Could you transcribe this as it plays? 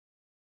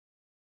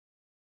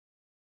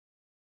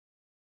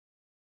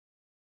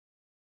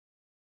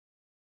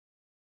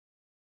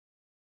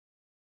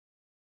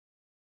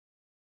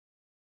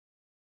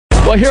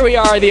Well, here we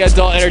are, the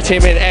Adult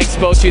Entertainment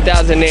Expo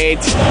 2008,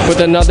 with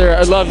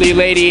another lovely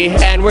lady,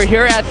 and we're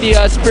here at the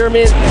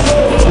Spearmint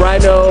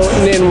Rhino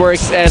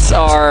Ninworks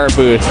SR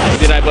booth.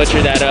 Did I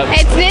butcher that up?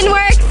 It's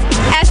Ninworks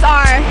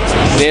SR.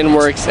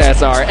 Ninworks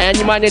SR. And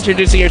you mind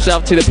introducing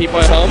yourself to the people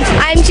at home?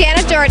 I'm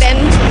Jana Jordan.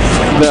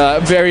 The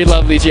very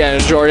lovely Jana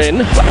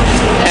Jordan.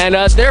 And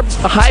they're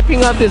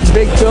hyping up this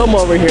big film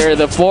over here,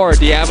 The Four.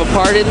 Do you have a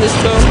part in this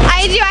film?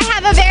 I do. I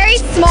have a very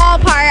small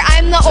part.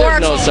 I'm the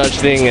Oracle. There's no such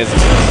thing as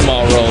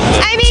small roles.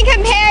 I mean,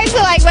 compared to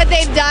like what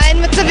they've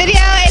done with the video,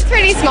 it's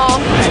pretty small.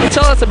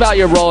 Tell us about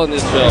your role in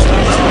this film.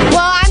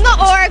 Well, I'm the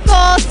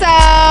Oracle, so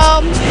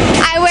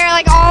I wear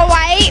like all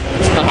white,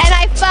 and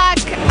I fuck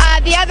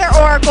the other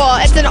Oracle.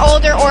 It's an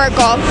older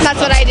Oracle. That's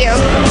what I do.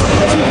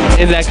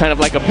 Is that kind of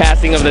like a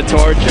passing of the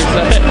torch or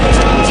something?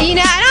 You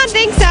know, I don't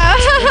think so.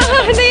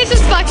 I think it's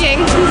just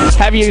fucking.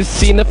 Have you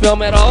seen the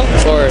film at all?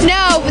 Or?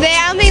 No,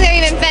 I don't think they're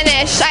even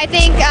finished. I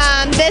think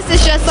this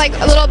is just like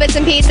little bits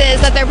and pieces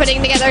that they're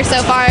putting together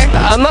so far.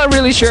 I'm not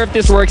really sure if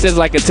this works as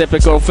like a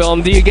typical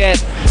film. Do you get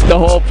the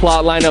whole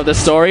plot line of the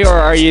story, or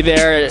are you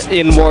there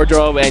in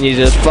wardrobe and you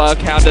just fuck?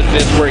 How does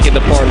this work in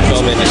the porn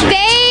film industry?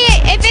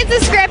 If it's a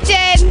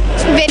scripted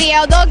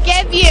video, they'll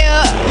give you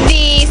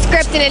the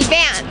script in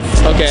advance.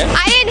 Okay.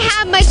 I didn't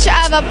have much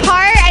of a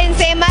part, I didn't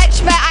say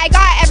much, but I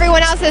got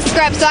everyone else's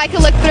script so I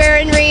could look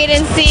through and read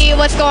and see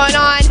what's going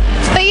on.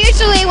 But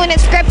usually when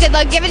it's scripted,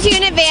 they'll give it to you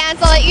in advance,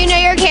 they'll let you know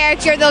your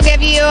character, they'll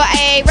give you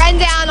a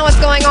rundown on what's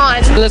going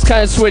on. Let's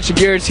kind of switch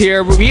gears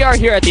here. We are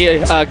here at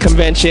the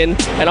convention,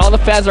 and all the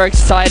fans are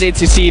excited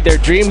to see their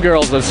dream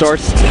girls of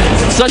sorts,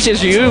 such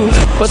as you.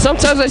 But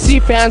sometimes I see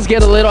fans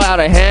get a little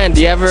out of hand.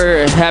 Do you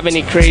ever have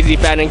any crazy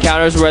fan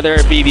encounters, whether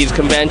it be these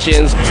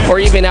conventions or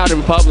even out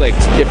in public,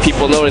 if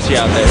people notice you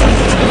out there?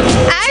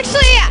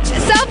 Actually,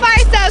 so far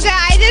so good.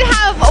 I did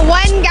have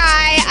one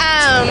guy,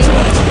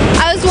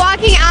 I was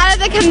walking out of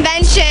the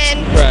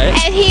convention, right,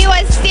 and he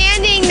was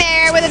standing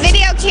there with a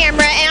video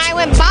camera, and I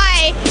went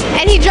by,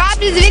 and he dropped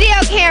his video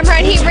camera,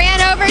 and he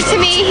ran over to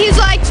me. He's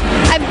like,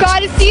 "I've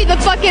got to see the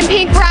fucking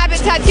pink rabbit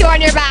tattoo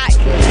on your back."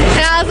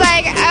 And I was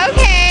like,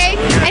 "Okay."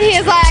 And he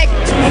was like,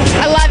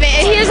 "I love it."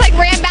 And he just like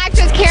ran back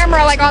to his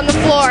camera like on the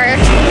floor.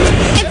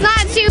 It's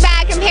not too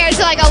bad compared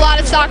to like a lot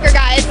of soccer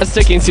guys.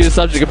 Sticking to the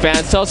subject of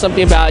fans, tell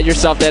something about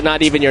yourself that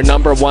not even your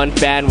 #1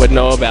 fan would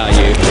know about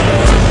you.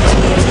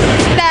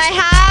 That I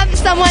have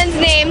someone's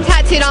name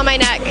tattooed on my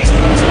neck.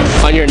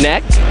 On your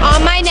neck?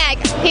 On my neck.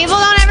 People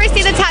don't ever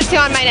see the tattoo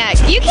on my neck.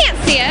 You can't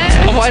see it.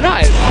 Oh, why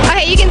not?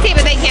 Okay, you can see it,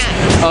 but they can't.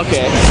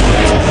 Okay.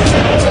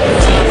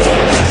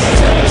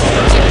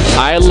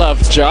 I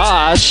love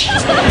Josh.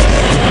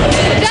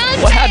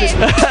 Don't What say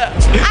happened?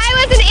 I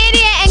was an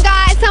idiot and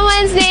got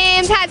someone's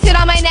name tattooed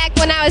on my neck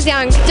when I was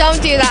young.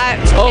 Don't do that.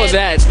 Oh,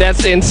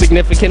 that's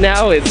insignificant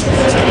now? It's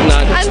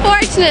not...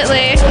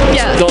 Unfortunately,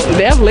 yeah.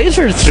 They have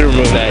lasers to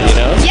remove that, you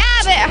know? Yeah,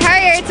 but it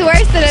hurts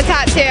worse than a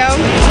tattoo.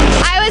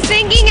 I was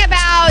thinking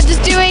about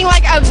just doing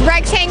like a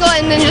rectangle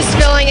and then just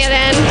filling it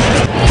in.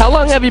 How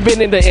long have you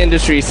been in the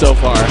industry so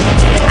far?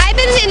 I've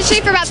been in the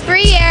industry for about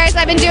 3 years.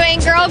 I've been doing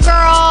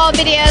girl-girl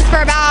videos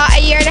for about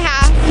a year and a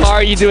half.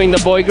 Are you doing the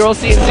boy-girl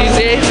scenes these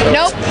days?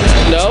 Nope.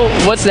 No?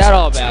 What's that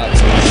all about?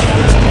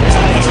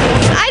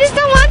 I just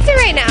don't want to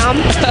right now.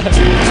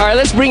 Alright,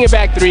 let's bring it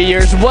back 3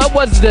 years. What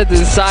was the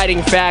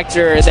deciding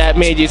factor that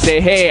made you say,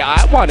 hey,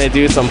 I want to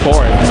do some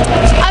porn?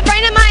 A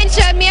friend of mine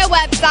showed me a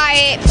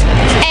website,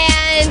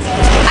 and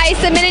I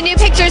submitted new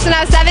pictures when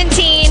I was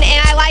 17,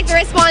 and I liked the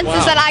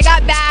responses that I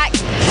got back.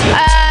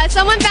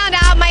 Someone found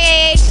out my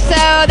age,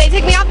 so they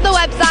took me off the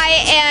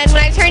website, and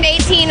when I turned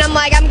 18, I'm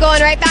like, I'm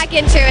going right back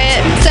into it.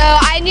 So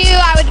I knew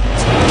I would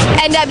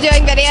end up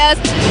doing videos.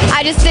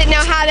 I just didn't know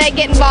how to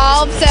get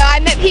involved, so I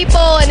met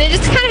people, and it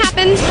just kind of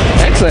happened.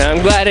 Excellent.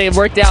 I'm glad it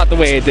worked out the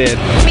way it did.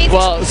 Me too.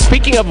 Well,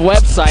 speaking of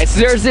websites,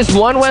 there's this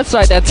one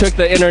website that took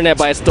the internet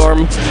by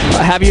storm.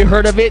 Have you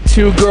heard of it?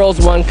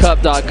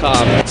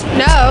 2girls1cup.com.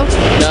 No.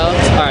 No?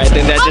 Alright,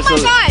 then that just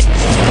was... Oh my god!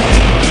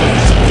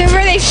 So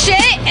were they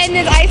shit and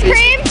this ice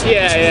cream?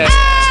 Yeah.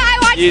 I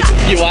watched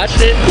You watched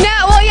it? No,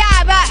 well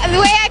yeah, but the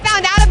way I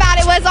found out about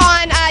it was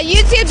on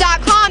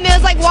YouTube.com. It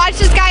was like,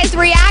 watch this guy's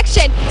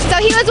reaction. So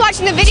he was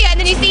watching the video and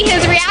then you see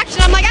his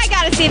reaction. I'm like, I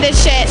gotta see this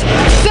shit.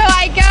 So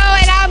I go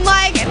and I'm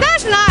like,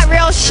 that's not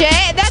real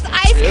shit. That's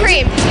ice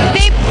cream.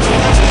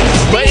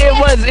 But it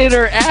was in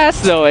her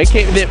ass though. But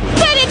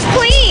it's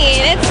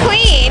clean. It's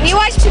clean. You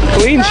watch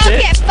clean girls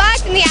shit. Get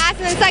fucked in the ass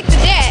and then suck the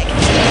dick.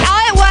 All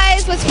it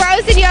was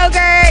frozen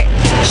yogurt,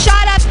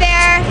 shot up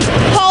there,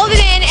 hold it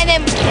in, and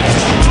then...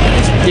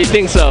 You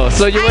think so?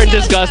 So you weren't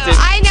disgusted? So.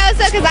 I know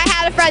so because I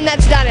had a friend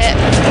that's done it.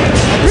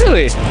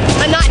 Really?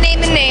 I'm not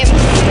naming names.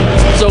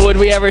 So would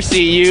we ever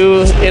see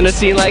you in a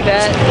scene like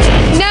that?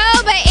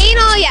 No, but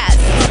anal, yes.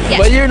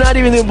 But you're not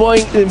even in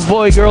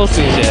boy-girl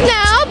scenes yet.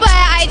 No, but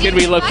I do. Could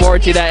we look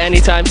forward to that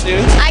anytime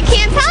soon? I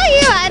can't tell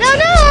you. I don't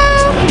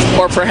know.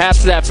 Or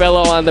perhaps that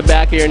fellow on the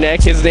back of your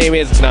neck, his name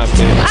is... No,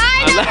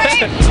 I'm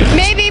kidding.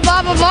 Maybe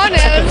blah blah blah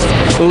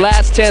knows.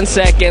 Last 10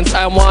 seconds,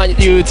 I want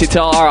you to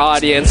tell our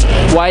audience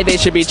why they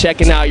should be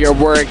checking out your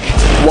work.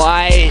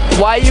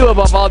 Why you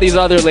above all these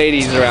other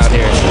ladies around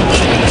here?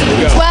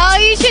 Go.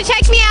 Well, you should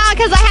check me out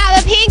because I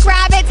have a pink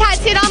rabbit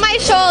tattooed on my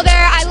shoulder.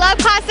 I love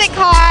classic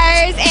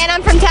cars, and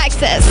I'm from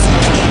Texas.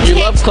 You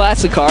love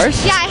classic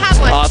cars? Yeah, I have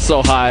one. Oh,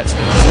 so hot.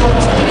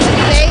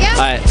 There you go.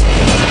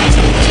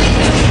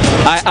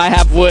 I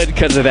have wood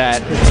because of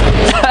that.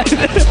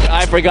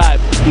 I forgot.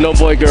 No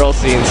boy-girl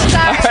scenes.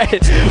 Sorry. All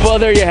right. Well,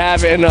 there you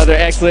have it. Another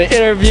excellent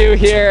interview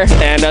here.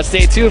 And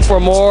stay tuned for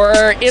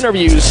more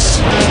interviews.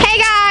 Hey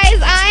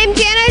guys, I'm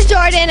Jana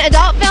Jordan,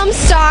 adult film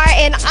star,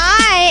 and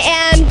I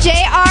am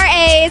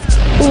JRA's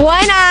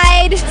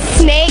one-eyed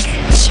snake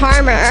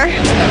charmer.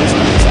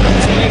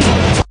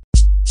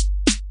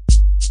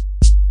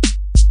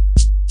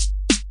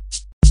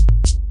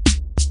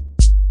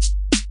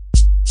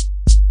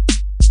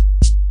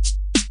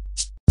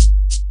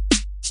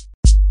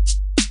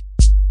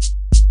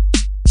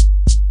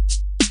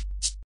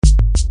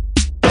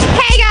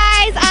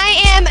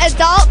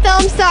 Adult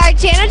film star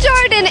Jana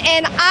Jordan,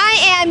 and I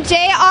am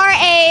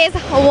JRA's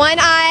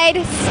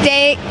one-eyed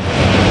snake.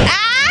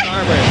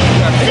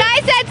 Did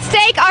I said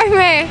steak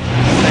armor?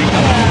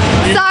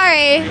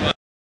 Sorry.